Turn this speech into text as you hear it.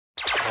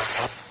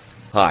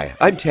Hi,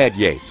 I'm Ted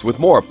Yates with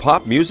more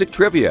pop music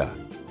trivia.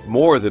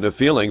 More Than a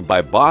Feeling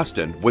by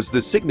Boston was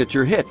the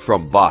signature hit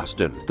from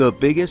Boston, the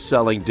biggest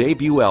selling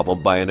debut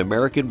album by an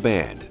American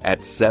band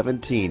at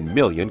 17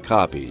 million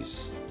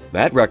copies.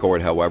 That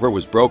record, however,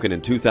 was broken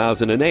in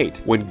 2008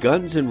 when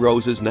Guns N'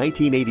 Roses'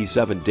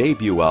 1987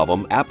 debut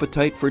album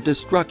Appetite for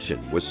Destruction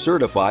was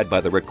certified by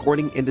the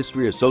Recording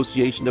Industry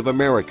Association of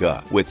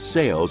America with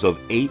sales of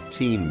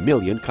 18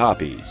 million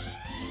copies.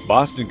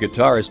 Boston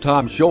guitarist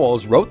Tom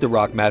Scholz wrote the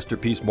rock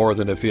masterpiece More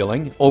Than a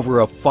Feeling over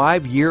a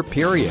 5-year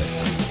period.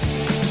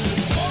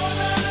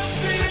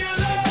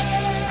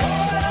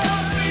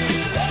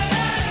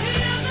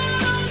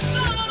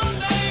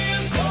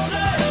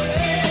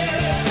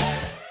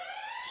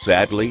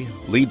 Sadly,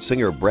 lead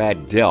singer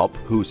Brad Delp,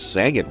 who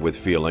sang it with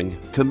feeling,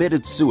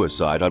 committed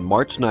suicide on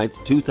March 9,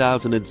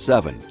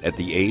 2007 at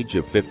the age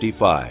of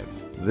 55.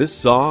 This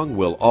song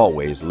will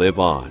always live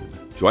on.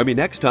 Join me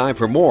next time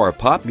for more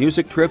pop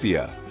music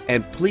trivia,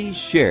 and please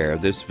share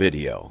this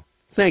video.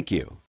 Thank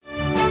you.